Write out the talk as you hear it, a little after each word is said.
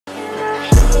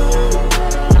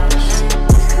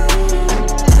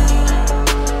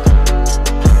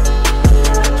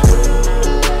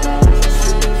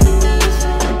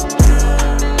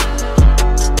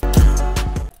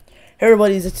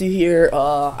everybody, it's Akatsuki here.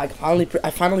 I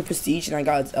finally prestige and I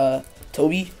got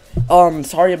Toby.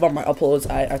 Sorry about my uploads.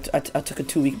 I took a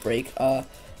 2-week break. I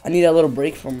need a little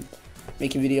break from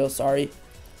making videos. Sorry.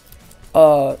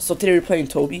 So today we're playing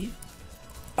Toby.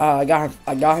 I got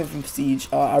him from prestige.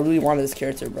 I really wanted this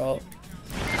character, bro.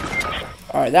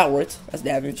 All right, that worked. That's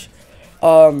damage.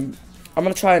 I'm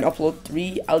gonna try and upload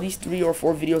at least 3 or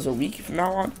 4 videos a week from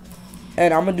now on,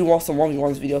 and I'm gonna do some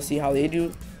 1v1's videos, see how they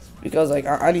do, because like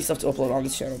I need stuff to upload on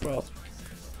this channel, bro.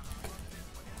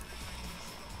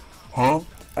 Huh?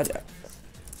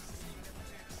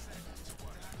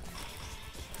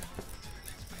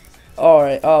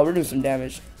 Alright, we're doing some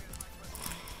damage.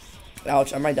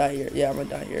 Ouch, I might die here. Yeah, I might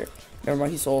die here. Never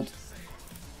mind, he sold.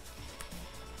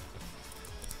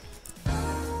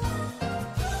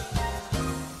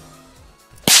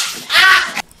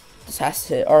 This has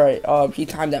to hit. Alright, he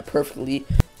timed that perfectly.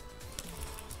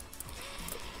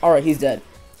 Alright, he's dead.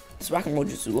 This whack-a-mole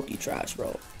jutsu looky trash,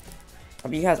 bro. I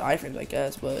mean, he has iframes, I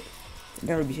guess, but he'd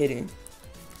never be hitting.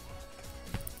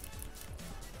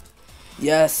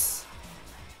 Yes.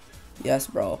 Yes,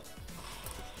 bro.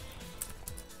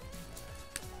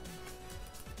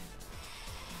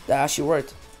 That actually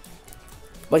worked.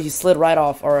 But he slid right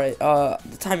off. Alright,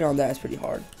 the timing on that is pretty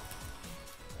hard.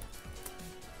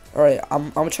 Alright,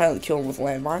 I'm gonna try to kill him with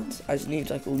landmines. I just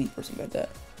need like a leap or something like that.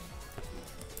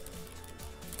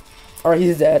 Alright,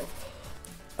 he's dead.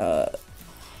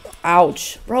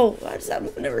 Ouch. Bro, why does that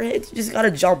move never hit? You just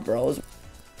gotta jump, bro.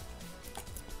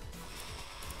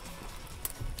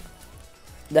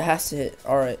 That has to hit.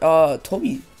 Alright,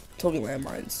 Toby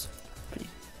landmines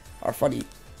are funny.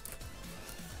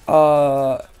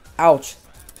 Ouch.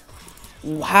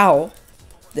 Wow.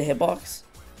 The hitbox.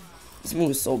 This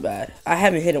move is so bad. I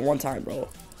haven't hit it one time, bro.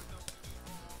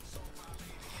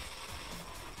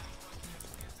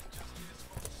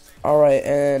 Alright,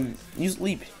 and use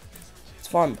leap. It's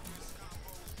fun.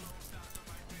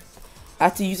 I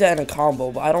have to use that in a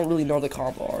combo, but I don't really know the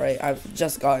combo, alright? I've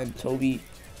just gotten Toby.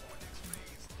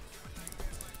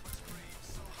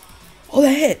 Oh,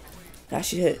 that hit! That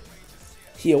should hit.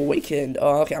 He awakened.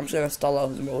 Okay, I'm just gonna stall out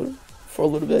his mode for a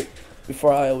little bit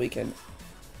before I awaken.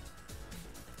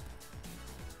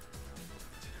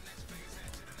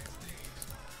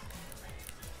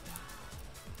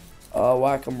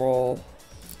 Whack-a-mole.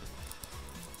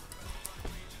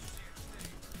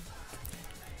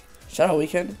 Should I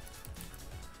awaken?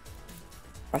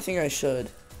 I think I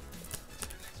should.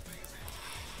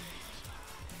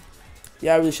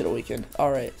 Yeah, I really should awaken.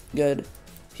 Alright, good.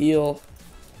 Heal.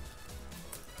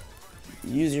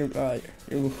 Use your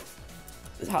move.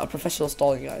 This is how professional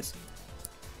stalling, guys.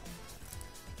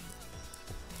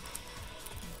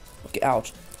 Okay,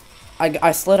 ouch.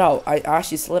 I slid out. I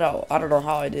actually slid out. I don't know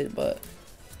how I did, but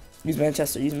use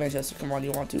Manchester. Use Manchester. Come on,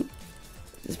 you want to?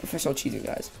 This is professional cheating,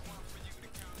 guys.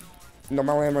 No,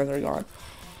 my landmines are gone.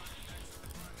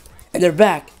 And they're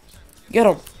back. Get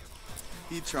him.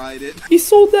 He tried it. He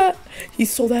sold that. He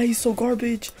sold that. He's so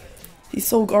garbage. He's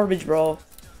so garbage, bro.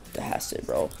 That has to,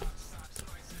 bro.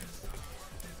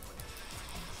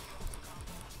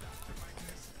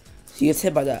 He gets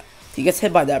hit by that. He gets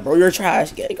hit by that, bro. You're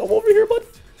trash. Come over here, buddy.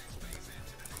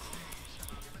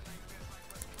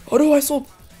 Oh no, I sold.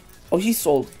 Oh, he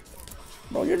sold.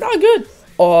 Bro, you're not good.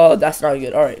 Oh, that's not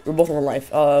good. Alright, we're both on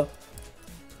life. I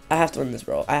have to win this,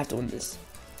 bro. I have to win this.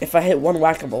 If I hit one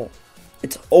whack-a-mole,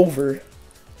 it's over.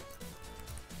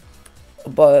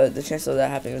 But the chance of that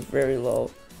happening is very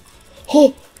low.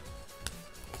 Oh!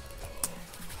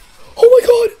 Oh my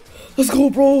god! Let's go,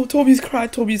 bro. Toby's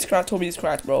cracked. Toby's cracked. Toby's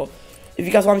cracked, bro. If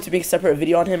you guys want me to make a separate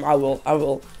video on him, I will.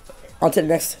 On to the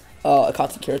next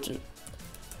Akatsuki character.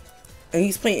 And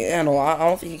he's playing Animal. I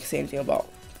don't think he can say anything about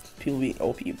people being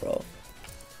OP, bro.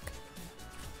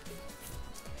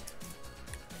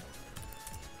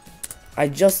 I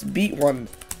just beat one.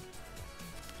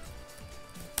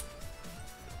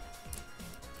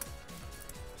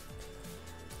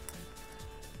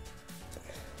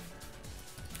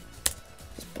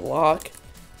 Just block,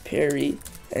 parry,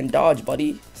 and dodge,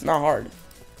 buddy. It's not hard.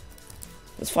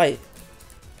 Let's fight.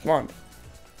 Come on.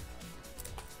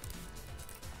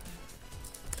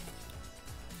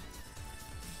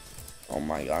 Oh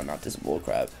my god, not this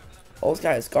bullcrap. Oh, this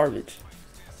guy is garbage.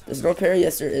 There's no parry?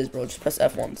 Yes, there is, bro. Just press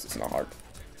F once. It's not hard.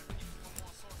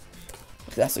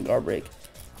 That's a guard break.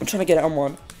 I'm trying to get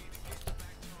M1.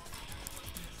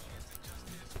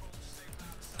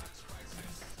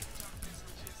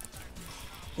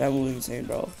 That move is insane,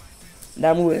 bro.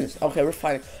 That move is... Okay, we're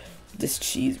fighting this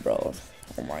cheese, bro.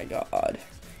 Oh my god.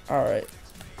 Alright.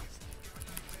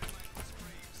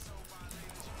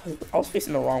 I was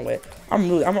facing the wrong way. I'm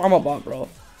a bot, bro.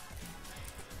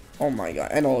 Oh my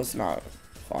god, I know it's not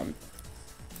fun.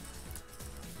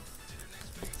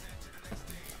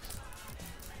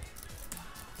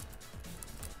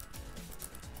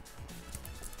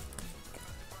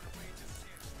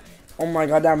 Oh my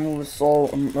god, that move is so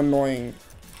annoying.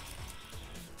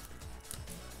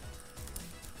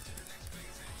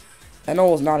 I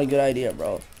know it's not a good idea,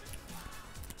 bro.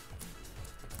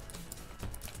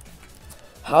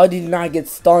 How did he not get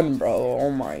stunned, bro?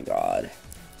 Oh my god.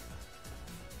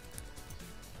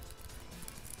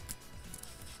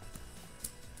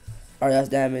 Alright, that's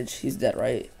damage. He's dead,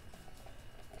 right?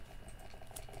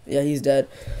 Yeah, he's dead.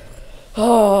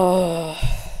 Oh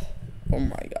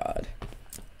my god.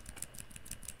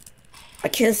 I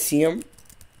can't see him.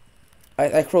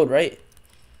 I crowed, right?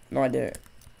 No, I didn't.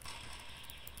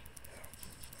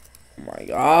 Oh my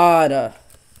god.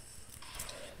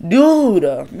 Dude,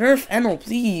 nerf Enel,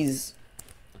 please.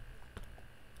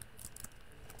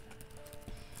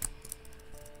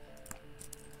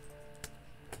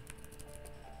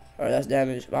 Alright, that's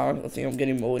damage. But I don't think I'm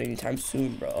getting mowed anytime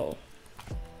soon, bro.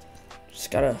 Just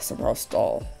gotta somehow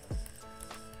stall.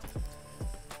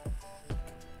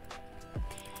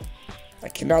 I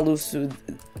cannot lose to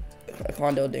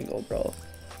Condell Dingle, bro.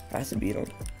 I have to beat him.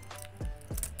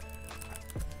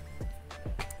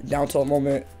 Down tilt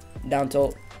moment. Down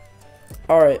tilt.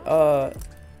 Alright, alright.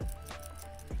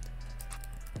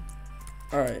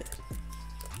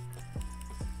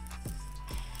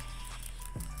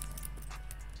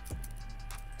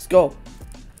 Let's go.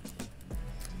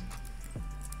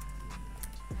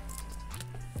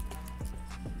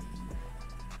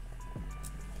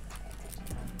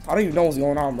 I don't even know what's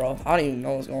going on, bro. I don't even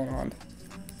know what's going on.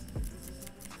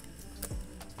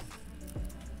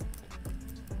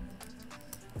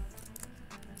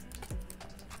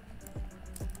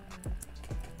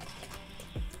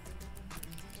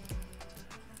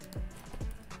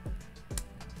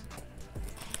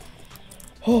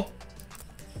 Oh.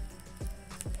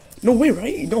 No way,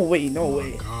 right? No way, no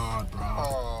way. God, bro.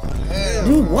 Oh,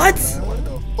 dude, what? Man, what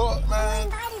the fuck,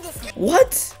 man?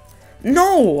 What?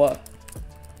 No.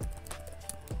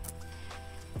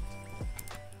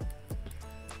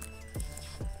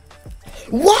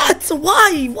 What?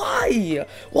 Why? Why?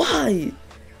 Why?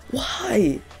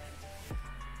 Why?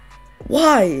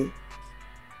 Why?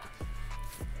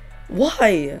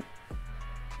 Why?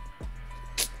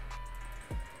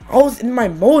 I was in my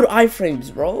mode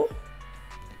iframes, bro.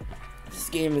 This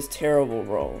game is terrible,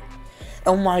 bro.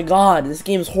 Oh my god, this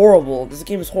game is horrible. This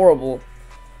game is horrible.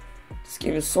 This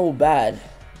game is so bad.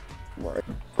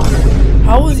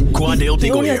 How is Quandale he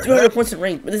Dingle only has here. 300 points in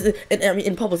rank, but this is, and I mean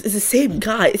in public, it's the same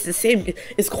guy. It's the same.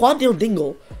 It's Quandale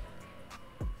Dingle.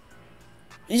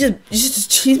 You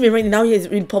just cheese me right now. He has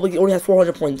in public. He only has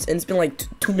 400 points, and it's been like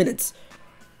 2 minutes.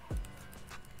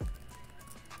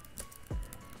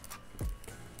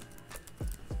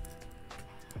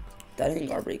 That ain't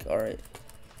guard break. All right.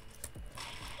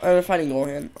 I'm fighting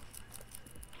Gohan.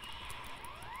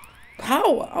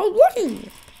 How? I was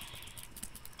blocking.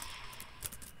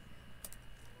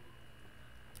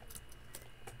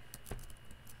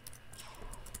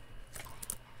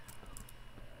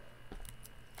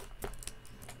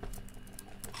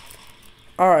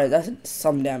 Alright, that's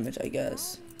some damage, I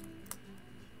guess.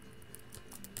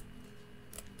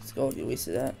 Let's go, you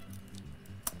wasted that.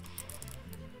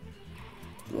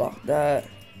 Block that.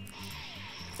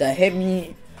 That hit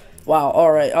me. Wow,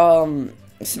 alright,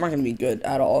 it's not gonna be good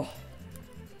at all.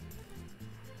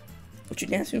 What you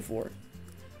dancing for?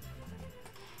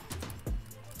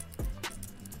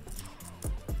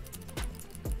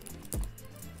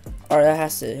 Alright, that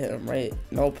has to hit him, right?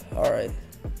 Nope, alright.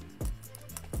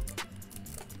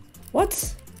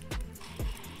 What?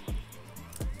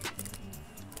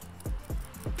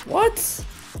 What?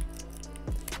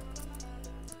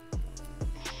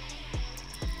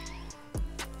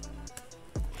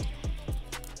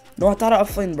 No, I thought I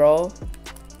upflamed, bro.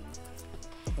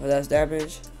 Oh, that's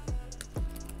damage.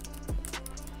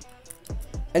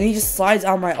 And he just slides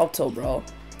out my up tilt, bro.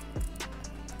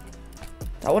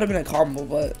 That would have been a combo,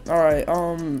 but alright,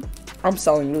 I'm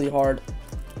selling really hard.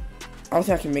 I don't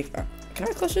think I can make that. Can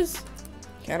I clutch this?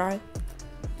 Can I?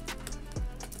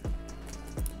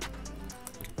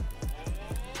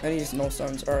 I need just no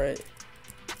stuns. Alright.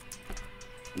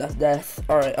 That's death.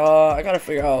 Alright, I gotta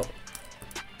figure out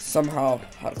somehow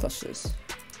how to clutch this.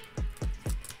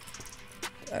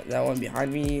 That one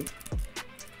behind me.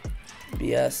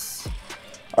 BS.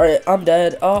 Alright, I'm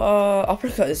dead.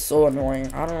 Uppercut is so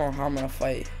annoying. I don't know how I'm gonna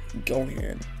fight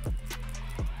Gohan.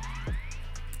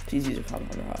 Please use a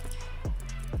comment on that.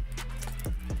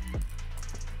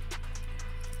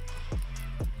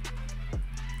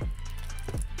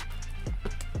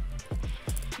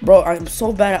 Bro, I'm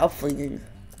so bad at upflinging.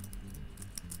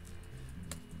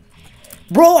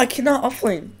 Bro, I cannot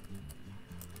upfling.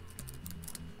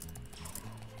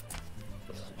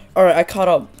 Alright, I caught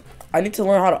up. I need to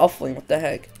learn how to upfling. What the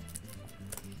heck?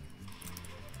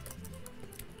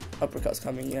 Uppercut's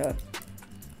coming, yeah.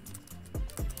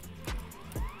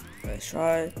 Nice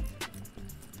try.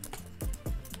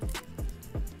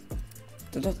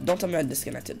 Don't tell me I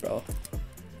disconnected, bro.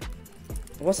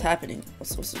 What's happening?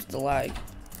 What's the lag?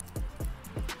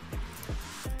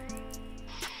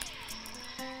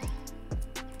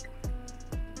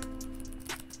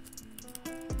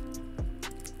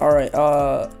 Alright,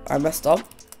 I messed up,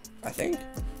 I think.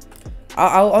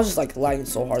 I was just like lagging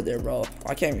so hard there, bro.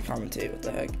 I can't even commentate. What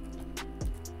the heck?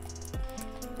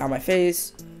 On my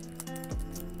face.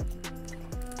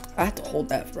 I have to hold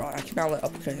that, bro. I cannot let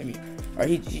uppercut hit me. Alright,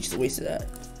 he just wasted that.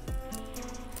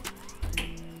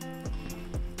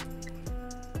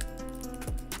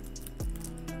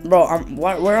 Bro,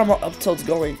 where am I up tilts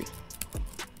going?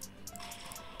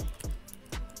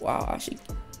 Wow, actually,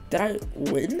 did I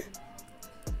win?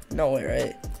 No way,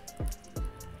 right?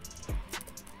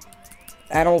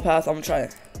 Animal path, I'm gonna try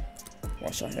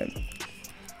one shot him.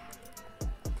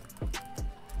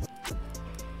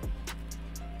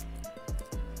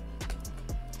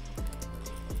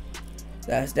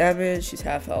 That's damage, she's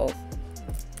half health.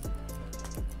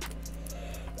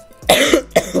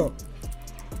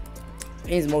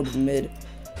 Pain's mode is mid.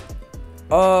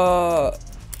 No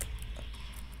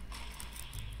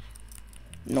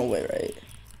way, right?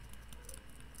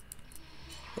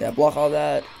 Yeah, block all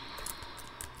that.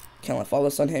 Can't let Father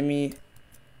Son hit me.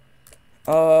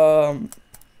 I'm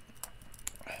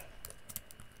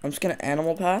just gonna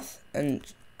animal path, and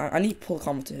I need pull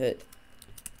combo to hit.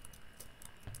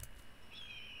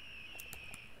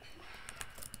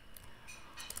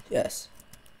 Yes.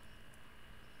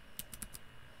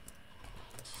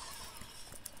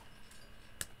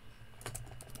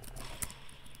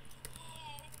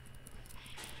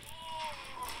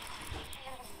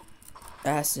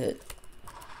 That's it.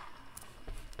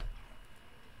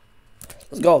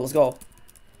 Let's go, let's go.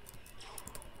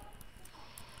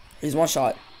 He's one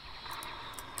shot.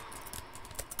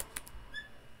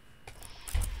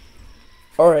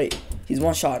 Alright, he's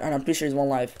one shot, and I'm pretty sure he's one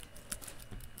life.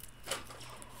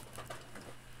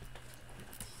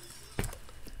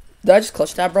 Did I just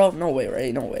clutch that, bro? No way,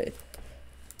 right? No way.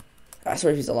 I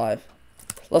swear he's alive.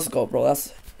 Let's go, bro.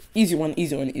 That's easy one,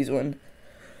 easy one, easy one.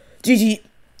 GG.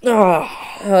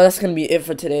 That's gonna be it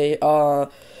for today.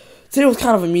 Today was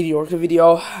kind of a mediocre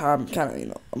video. I'm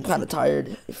kind of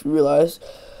tired, if you realize.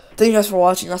 Thank you guys for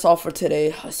watching. That's all for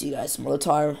today. I'll see you guys some other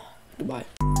time. Goodbye.